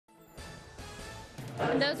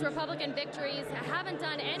And those Republican victories haven't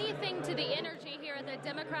done anything to the energy here at the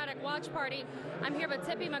Democratic Watch Party. I'm here with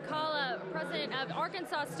Tippy McCullough, president of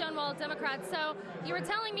Arkansas Stonewall Democrats. So you were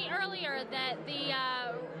telling me earlier that the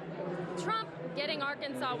Trump getting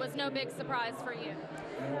Arkansas was no big surprise for you.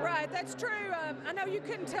 Right, that's true. I know you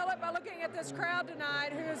couldn't tell it by looking at this crowd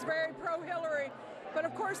tonight, who is very pro-Hillary. But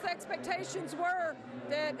of course, the expectations were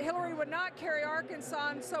that Hillary would not carry Arkansas,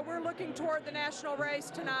 and so we're looking toward the national race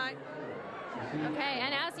tonight. Okay,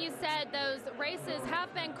 and as you said, those races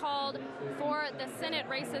have been called for the Senate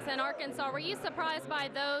races in Arkansas. Were you surprised by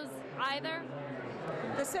those either?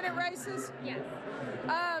 The Senate races? Yes.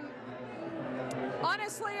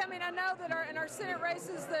 Honestly, I mean, I know that in our Senate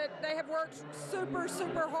races that they have worked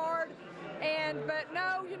super hard. But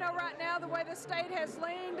no, you know, right now the way the state has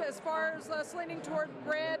leaned as far as us leaning toward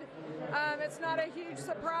red, it's not a huge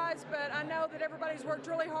surprise, but I know that everybody's worked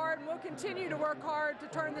really hard and will continue to work hard to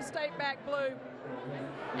turn the state back blue.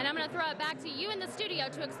 And I'm going to throw it back to you in the studio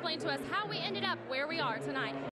to explain to us how we ended up where we are tonight.